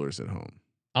home, Steelers at home.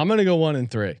 I'm gonna go 1 and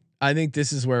 3. I think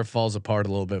this is where it falls apart a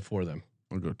little bit for them.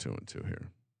 I'll go 2 and 2 here.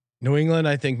 New England,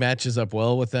 I think, matches up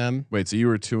well with them. Wait, so you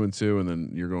were 2 and 2, and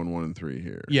then you're going 1 and 3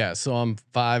 here. Yeah, so I'm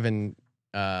 5 and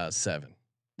 7.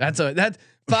 That's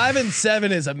 5 and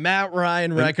 7 is a Matt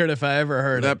Ryan record if I ever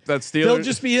heard it. That's Steelers. They'll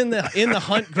just be in the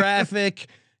hunt graphic.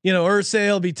 You know, Irsay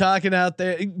will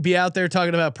be out there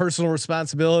talking about personal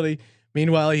responsibility.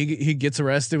 Meanwhile, he gets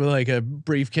arrested with like a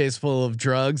briefcase full of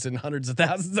drugs and hundreds of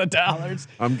thousands of dollars.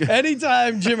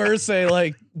 Anytime Jim Irsay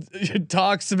like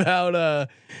talks about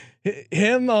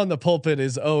him on the pulpit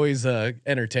is always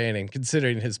entertaining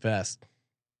considering his past.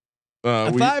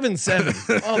 5 and 7.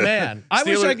 Oh man, I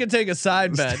wish I could take a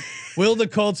side bet. Will the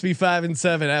Colts be 5 and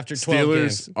 7 after 12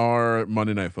 games? Steelers are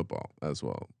Monday Night Football as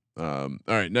well. All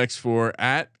right, next 4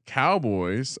 at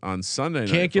Cowboys on Sunday night.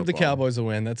 Can't give the Cowboys a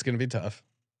win. That's going to be tough.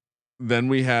 Then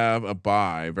we have a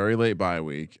bye, very late bye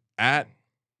week at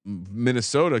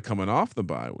Minnesota coming off the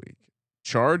bye week.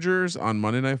 Chargers on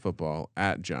Monday Night Football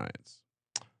at Giants.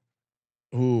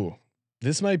 Ooh,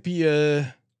 this might be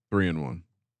a 3-1.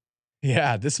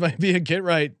 Yeah, this might be a get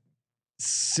right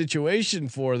situation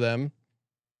for them.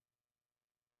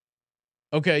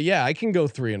 Okay, yeah, I can go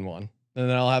 3-1, and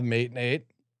then I'll have them 8-8.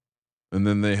 And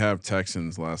then they have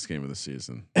Texans last game of the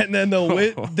season. And then they'll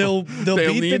win. They'll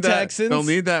beat the Texans. They'll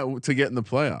need that to get in the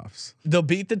playoffs. They'll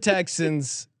beat the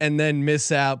Texans and then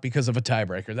miss out because of a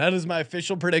tiebreaker. That is my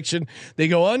official prediction. They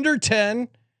go under 10.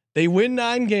 They win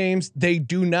 9 games. They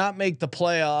do not make the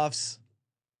playoffs,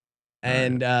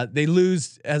 and they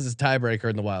lose as a tiebreaker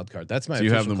in the wild card. That's my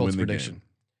official Colts prediction.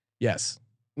 Yes,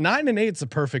 9 and 8 is a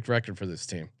perfect record for this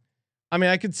team. I mean,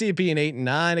 I could see it being 8 and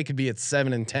 9. It could be at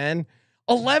 7 and 10.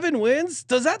 11 wins.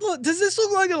 Does this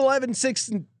look like an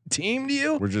 11-6 team to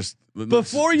you? We're just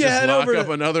before you head lock over up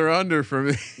another under for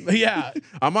me. Yeah,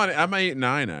 I'm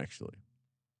 8-9 actually.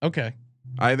 Okay.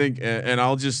 I think, and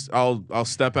I'll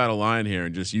step out of line here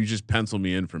and you just pencil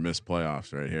me in for missed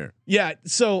playoffs right here. Yeah.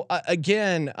 So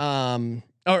again, all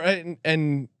right,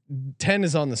 and 10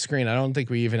 is on the screen. I don't think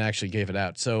we even actually gave it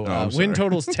out. So win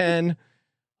totals 10.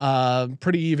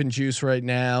 Pretty even juice right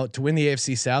now. To win the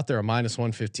AFC South, they're a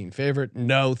 -115 favorite.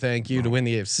 No, thank you. To win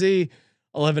the AFC,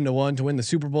 11-1. To win the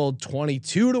Super Bowl,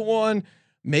 22-1.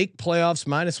 Make playoffs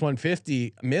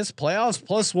 -150. Miss playoffs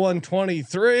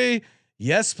 +123.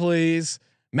 Yes, please.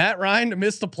 Matt Ryan to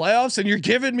miss the playoffs, and you're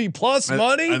giving me plus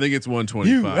money. I think it's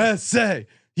 125.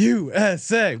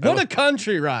 USA. What a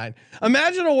country, Ryan.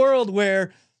 Imagine a world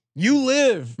where you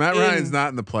live. Matt Ryan's not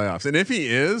in the playoffs, and if he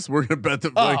is, we're gonna bet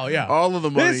them all of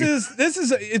the money.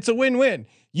 It's a win-win.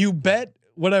 You bet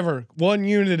whatever one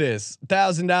unit is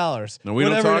 $1,000. No, we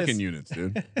don't talk in units,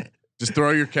 dude. Just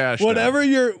throw your cash. Whatever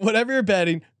you're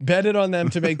betting, bet it on them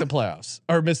to make the playoffs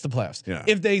or miss the playoffs. Yeah.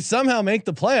 If they somehow make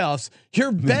the playoffs,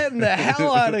 you're betting the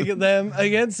hell out of them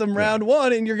against them round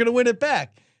 1, and you're gonna win it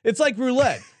back. It's like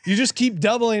roulette. You just keep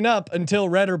doubling up until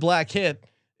red or black hit.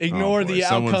 Ignore the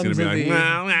outcomes of the.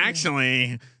 Well,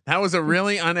 actually, that was a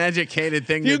really uneducated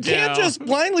thing to do. You can't just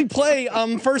blindly play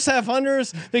first half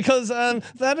unders because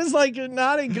that is like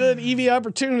not a good EV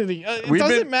opportunity. It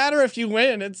doesn't matter if you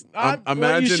win. It's not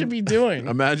what you should be doing.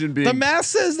 Imagine being. The math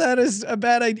says that is a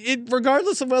bad idea,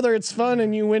 regardless of whether it's fun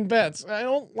and you win bets. I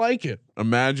don't like it.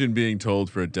 Imagine being told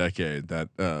for a decade that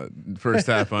first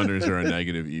half unders are a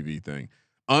negative EV thing.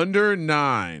 Under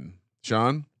 9.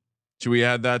 Sean, should we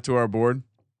add that to our board?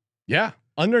 Yeah,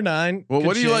 under 9. Well, Good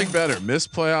what do you shit. like better? Miss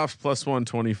playoffs plus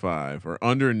 125 or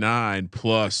under 9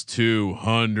 plus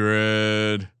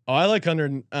 200? Oh, I like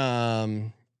under.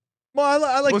 Well,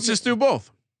 I like. Let's just do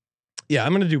both. Yeah,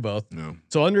 I'm gonna do both. No.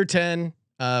 So under 10,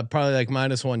 probably like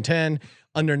minus 110.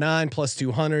 Under 9 plus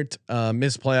 200.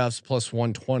 Miss playoffs plus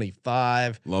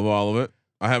 125. Love all of it.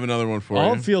 I have another one for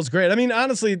All you. feels great. I mean,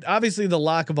 honestly, obviously the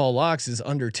lock of all locks is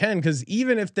under 10 because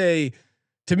even if they,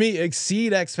 to me,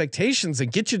 exceed expectations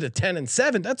and get you to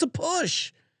 10-7, that's a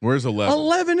push. Where's 11?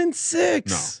 11-6.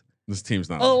 No, this team's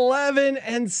not.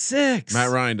 11-6. Matt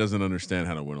Ryan doesn't understand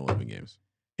how to win 11 games.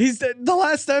 He's the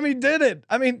last time he did it.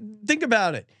 I mean, think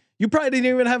about it. You probably didn't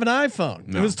even have an iPhone.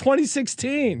 No. It was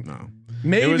 2016. No.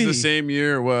 Maybe It was the same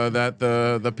year that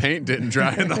the paint didn't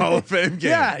dry in the Hall of Fame game.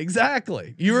 Yeah,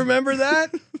 exactly. You remember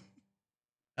that?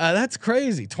 That's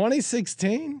crazy.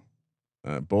 2016.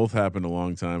 Both happened a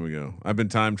long time ago. I've been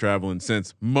time traveling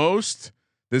since. Most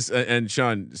this and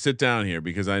Sean, sit down here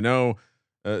because I know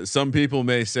some people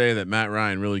may say that Matt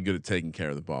Ryan really good at taking care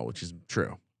of the ball, which is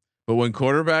true. But when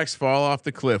quarterbacks fall off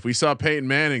the cliff, we saw Peyton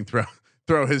Manning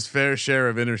throw his fair share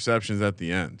of interceptions at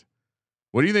the end.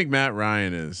 What do you think Matt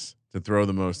Ryan is to throw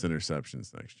the most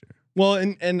interceptions next year? Well,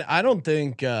 and I don't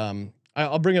think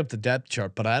I'll bring up the depth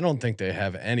chart, but I don't think they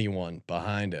have anyone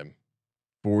behind him.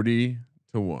 40-1.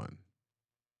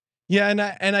 Yeah,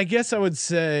 and I guess I would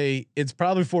say it's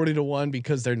probably 40-1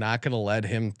 because they're not going to let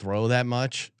him throw that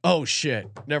much. Oh shit!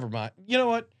 Never mind. You know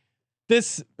what?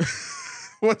 This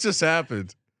What just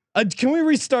happened? can we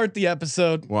restart the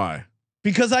episode? Why?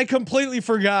 Because I completely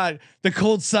forgot the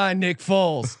Colts signed Nick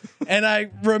Foles, and I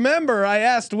remember I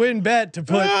asked WinBet to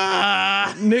put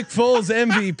Nick Foles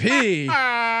MVP.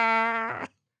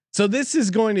 So this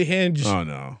is going to hinge. Oh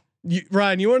no,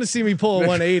 Ryan, you want to see me pull a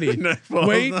 180? Nick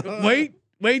Foles.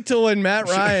 Wait till when Matt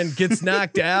Ryan gets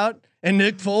knocked out and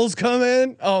Nick Foles come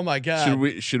in. Oh my god!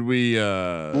 Should we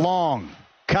Long.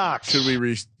 Cox. should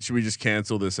we just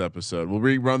cancel this episode? Will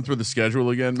we run through the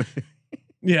schedule again?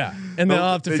 Yeah, and they'll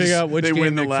have to figure out which they game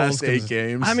win the Nick last Foles 8 comes.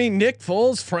 games. I mean, Nick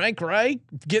Foles, Frank Reich,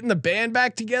 getting the band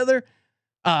back together.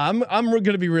 I'm going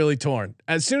to be really torn.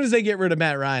 As soon as they get rid of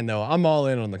Matt Ryan, though, I'm all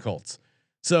in on the Colts.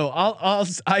 So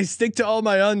I stick to all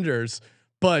my unders,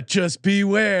 but just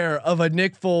beware of a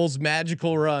Nick Foles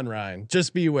magical run, Ryan.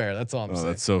 Just beware. That's all I'm saying.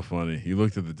 That's so funny. You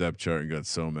looked at the depth chart and got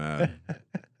so mad.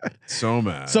 So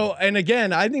mad. So, and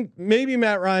again, I think maybe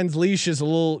Matt Ryan's leash is a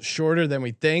little shorter than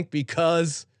we think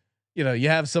because, you know, you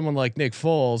have someone like Nick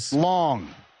Foles Long.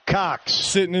 Cox.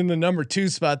 sitting in the number 2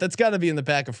 spot. That's got to be in the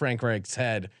back of Frank Reich's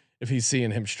head if he's seeing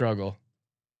him struggle.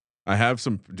 I have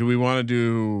some. Do we want to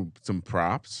do some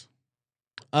props?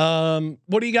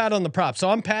 What do you got on the prop? So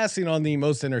I'm passing on the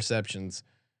most interceptions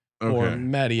for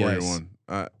Matty Ice.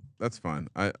 41. That's fine.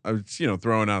 I was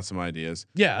throwing out some ideas.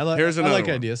 Yeah, I Here's I another like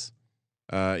one. ideas.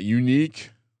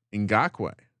 Unique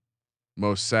Ngakwe,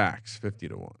 most sacks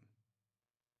 50-1.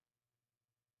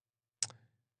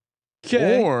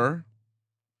 Okay. Or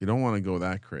you don't want to go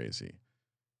that crazy.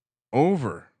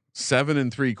 Over 7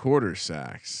 3/4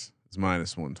 sacks is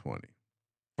minus 120.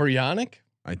 For Yannick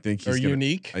I think or he's gonna,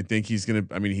 Unique. I think he's gonna.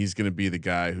 I mean, he's gonna be the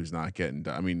guy who's not getting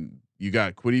done. I mean, you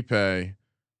got Kwity Paye,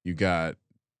 you got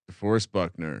DeForest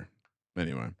Buckner.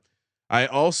 Anyway, I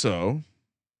also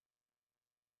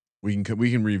we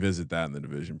can revisit that in the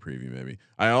division preview maybe.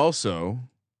 I also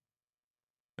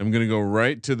am gonna go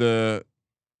right to the.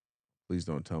 Please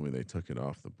don't tell me they took it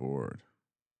off the board.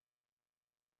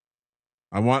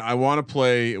 I want to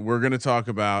play. We're going to talk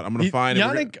about. I'm going to find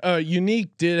Yannick.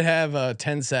 Unique did have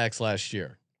 10 sacks last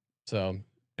year, so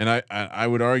and I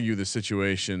would argue the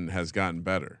situation has gotten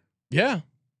better. yeah.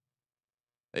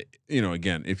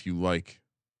 Again, if you like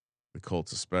the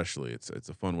Colts, especially, it's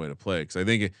a fun way to play because I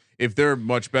think if they're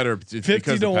much better, it's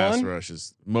because the pass rush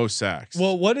is most sacks.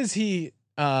 Well, what is he?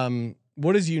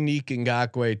 What is Unique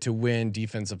Ngakwe to win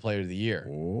Defensive Player of the Year?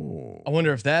 Oh. I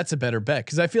wonder if that's a better bet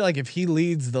because I feel like if he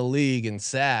leads the league in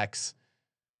sacks,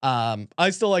 I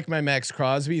still like my Max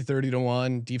Crosby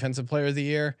 30-1 Defensive Player of the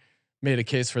Year. Made a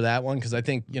case for that one because I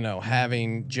think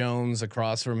having Jones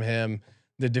across from him,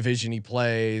 the division he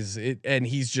plays, and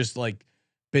he's just like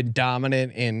been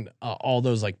dominant in all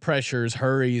those like pressures,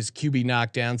 hurries, QB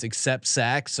knockdowns, except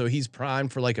sacks. So he's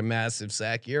primed for like a massive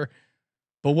sack year.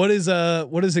 But what is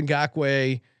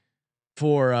Ngakwe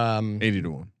for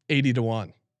 80-1.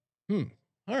 80-1?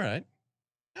 All right.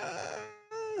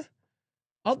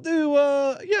 I'll do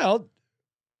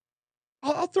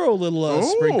I'll throw a little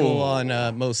sprinkle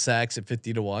on most sacks at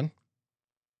 50-1.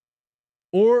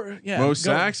 Or Most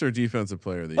sacks or Defensive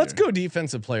Player of the Year? Let's go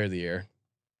Defensive Player of the Year.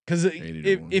 Because 80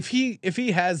 to 1. if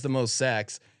he has the most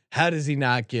sacks, how does he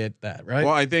not get that right?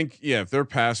 Well, I think if their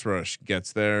pass rush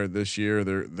gets there this year,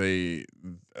 they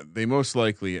most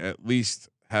likely at least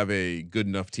have a good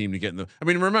enough team to get in the. I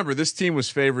mean, remember this team was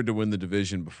favored to win the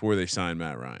division before they signed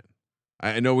Matt Ryan.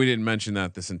 I know we didn't mention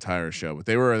that this entire show, but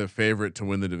they were the favorite to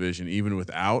win the division even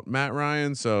without Matt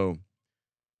Ryan. So,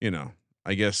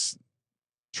 I guess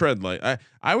tread light.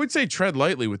 I would say tread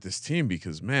lightly with this team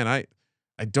because man, I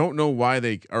don't know why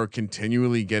they are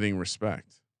continually getting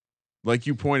respect. Like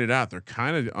you pointed out, they're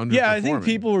kind of underperforming. Yeah, I think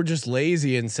people were just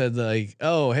lazy and said like,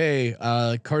 "Oh, hey,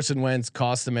 Carson Wentz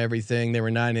cost them everything. They were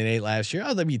 9-8 last year.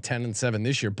 Oh, they'll be 10-7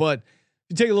 this year." But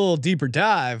if you take a little deeper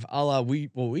dive, a la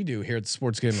what we do here at the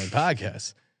Sports Gambling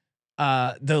Podcast,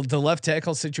 the left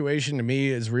tackle situation to me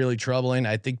is really troubling.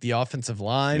 I think the offensive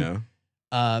line.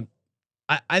 Yeah.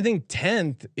 I think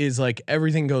 10th is like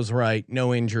everything goes right,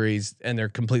 no injuries, and they're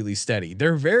completely steady.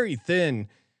 They're very thin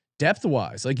depth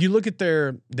wise. Like you look at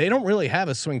they don't really have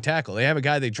a swing tackle. They have a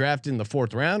guy they drafted in the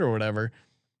 4th round or whatever.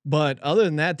 But other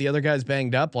than that, the other guy's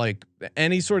banged up. Like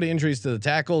any sort of injuries to the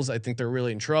tackles, I think they're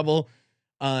really in trouble.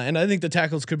 And I think the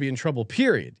tackles could be in trouble,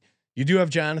 period. You do have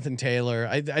Jonathan Taylor.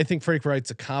 I think Frank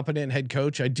Wright's a competent head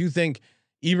coach. I do think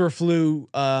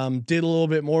Eberflus did a little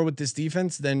bit more with this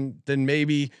defense than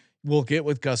maybe we'll get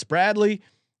with Gus Bradley.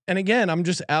 And again, I'm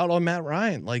just out on Matt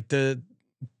Ryan. Like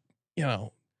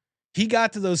he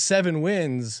got to those 7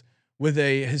 wins with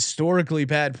a historically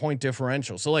bad point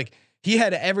differential. So like he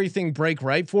had everything break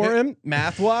right for him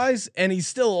math wise, and he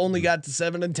still only got to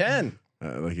 7 and 10.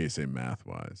 Like you say, math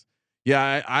wise.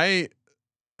 Yeah. I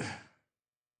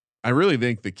really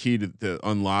think the key to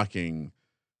unlocking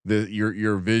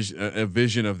your vision, a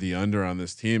vision of the under on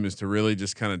this team is to really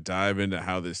just kind of dive into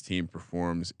how this team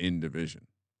performs in division,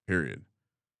 period.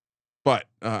 But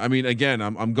I mean, again,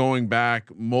 I'm going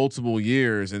back multiple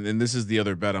years, and this is the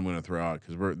other bet I'm going to throw out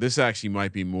because this actually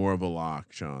might be more of a lock,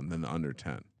 Sean, than the under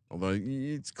 10, although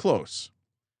it's close.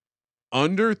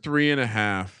 Under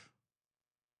 3.5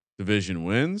 division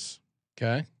wins.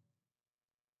 Okay.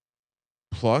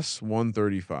 Plus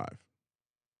 135.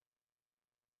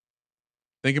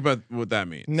 Think about what that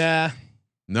means. Nah.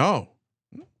 No.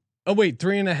 Oh wait,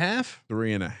 3.5.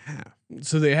 3.5.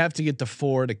 So they have to get to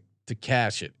 4 to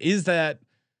cash it. Is that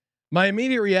my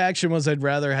immediate reaction was I'd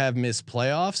rather have missed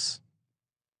playoffs,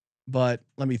 but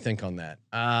let me think on that.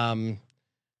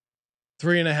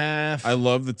 3.5. I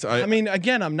love the. I mean,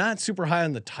 again, I'm not super high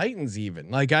on the Titans. Even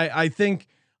like I think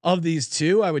of these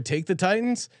two, I would take the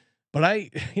Titans, but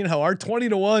our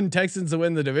 20-1 Texans to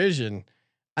win the division,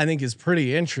 I think is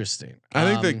pretty interesting.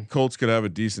 I think the Colts could have a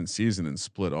decent season and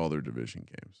split all their division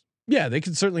games. Yeah, they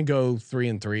could certainly go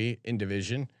 3-3 in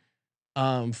division.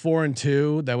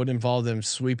 4-2, that would involve them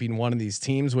sweeping one of these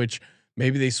teams, which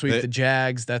maybe they sweep the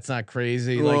Jags. That's not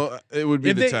crazy. Well, like it would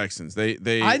be the Texans. They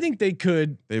I think they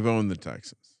could. They've owned the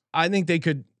Texans. I think they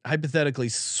could hypothetically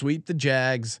sweep the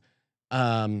Jags,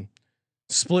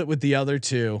 split with the other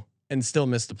two, and still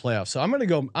miss the playoffs. So I'm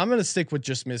gonna stick with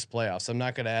just miss playoffs. I'm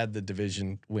not gonna add the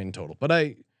division win total, but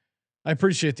I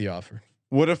appreciate the offer.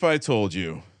 What if I told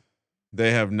you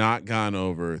they have not gone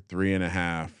over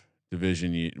 3.5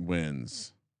 division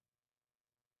wins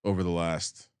over the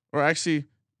last, or actually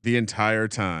the entire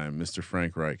time Mr.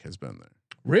 Frank Reich has been there?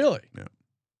 Really? Yeah.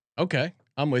 Okay,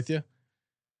 I'm with you.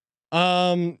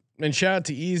 And shout out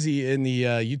to Easy in the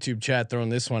YouTube chat throwing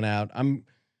this one out. I'm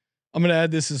gonna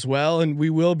add this as well, and we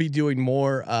will be doing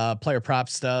more player prop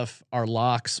stuff, our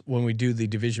locks when we do the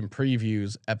division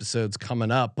previews episodes coming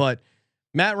up. But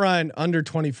Matt Ryan under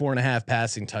 24.5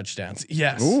 passing touchdowns.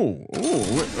 Yes. Ooh.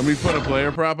 Let me put a player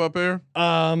prop up here.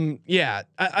 Yeah.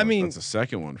 I mean, that's a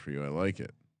second one for you. I like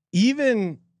it.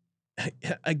 Even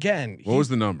again, what was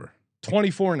the number?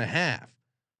 24.5.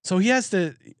 So he has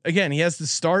to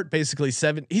start basically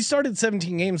 7. He started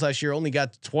 17 games last year, only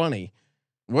got to 20.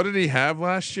 What did he have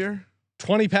last year?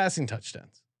 20 passing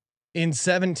touchdowns in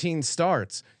 17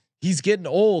 starts. He's getting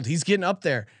old. He's getting up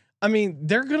there. I mean,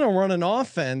 they're going to run an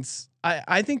offense.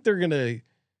 I think they're going to,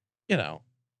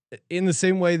 in the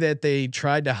same way that they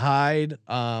tried to hide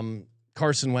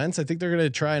Carson Wentz, I think they're going to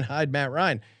try and hide Matt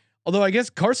Ryan. Although I guess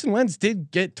Carson Wentz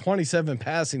did get 27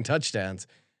 passing touchdowns.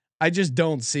 I just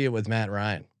don't see it with Matt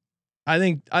Ryan. I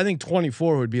think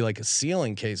 24 would be like a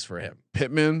ceiling case for him.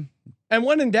 Pittman. And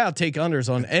when in doubt, take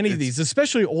unders on any of these,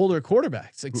 especially older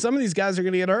quarterbacks. Like some of these guys are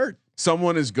going to get hurt.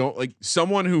 Someone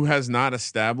who has not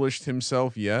established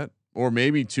himself yet, or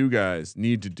maybe two guys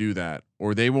need to do that,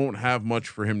 or they won't have much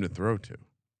for him to throw to.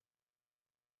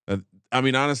 I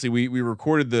mean, honestly, we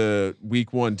recorded the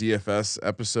week 1 DFS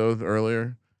episode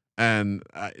earlier, And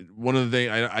one of the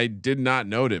things I did not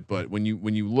note it, but when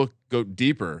you go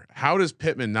deeper, how does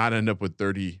Pittman not end up with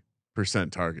 30%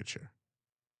 target share?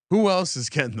 Who else is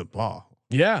getting the ball?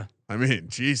 Yeah. I mean,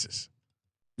 Jesus.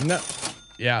 No.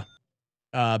 Yeah.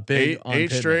 Big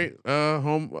eight straight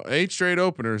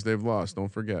openers they've lost.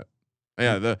 Don't forget.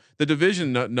 Yeah, the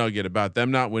division nugget about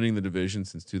them not winning the division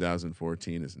since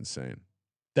 2014 is insane.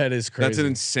 That is crazy. That's an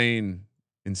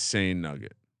insane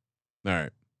nugget.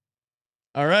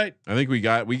 All right. I think we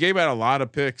gave out a lot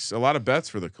of picks, a lot of bets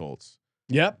for the Colts.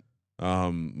 Yep.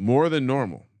 More than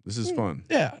normal. This is fun.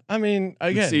 Yeah. I mean,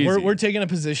 again, we're taking a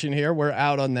position here. We're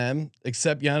out on them,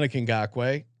 except Yannick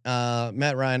Ngakoue.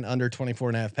 Matt Ryan under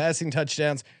 24.5 passing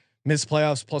touchdowns, missed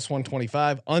playoffs plus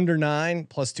 125, under 9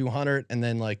 plus 200, and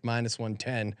then like minus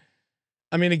 110.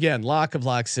 I mean, again, lock of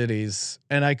lock cities,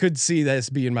 and I could see this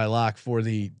being my lock for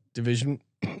the division.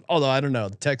 Although I don't know,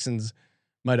 the Texans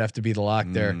might have to be the lock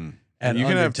there. And you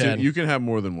can have 10. You can have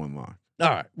more than one lock. All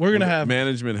right, we're gonna have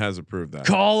management has approved that.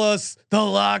 Call us the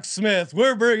locksmith.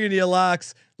 We're bringing you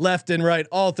locks left and right.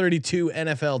 All 32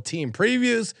 NFL team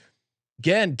previews.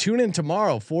 Again, tune in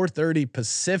tomorrow, 4:30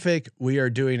 Pacific. We are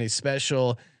doing a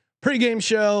special pregame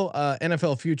show,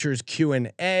 NFL Futures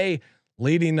Q&A,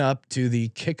 leading up to the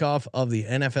kickoff of the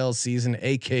NFL season,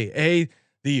 aka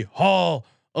the Hall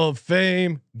of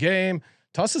Fame game.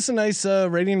 Toss us a nice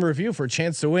rating review for a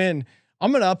chance to win.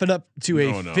 I'm gonna up it up to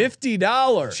a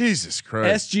 $50 Jesus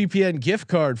Christ SGPN gift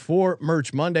card for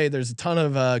Merch Monday. There's a ton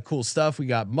of cool stuff. We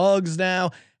got mugs now,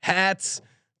 hats.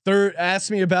 Ask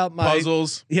me about my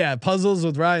puzzles. Yeah, puzzles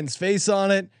with Ryan's face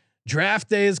on it. Draft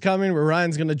day is coming where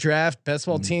Ryan's going to draft best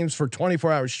ball teams for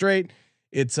 24 hours straight.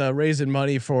 It's raising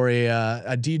money for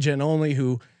a D-Gen only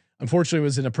who unfortunately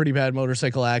was in a pretty bad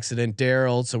motorcycle accident,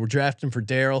 Daryl. So we're drafting for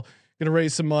Daryl. Going to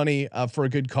raise some money for a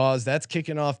good cause. That's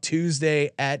kicking off Tuesday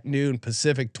at noon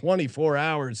Pacific, 24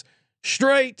 hours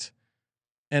straight.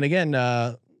 And again,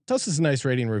 toss us a nice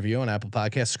rating review on Apple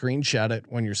Podcasts. Screenshot it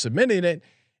when you're submitting it.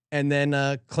 And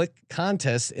then click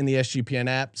contest in the SGPN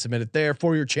app, submit it there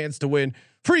for your chance to win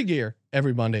free gear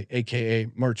every Monday, aka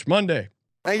Merch Monday.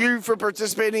 Thank you for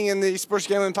participating in the Sports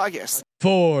Gambling Podcast.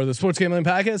 For the Sports Gambling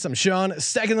Podcast, I'm Sean,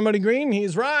 stacking the money green.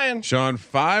 He's Ryan. Sean,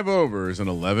 5 overs and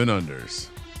 11 unders.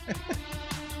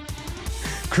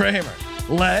 Kramer,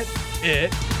 let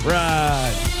it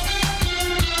ride.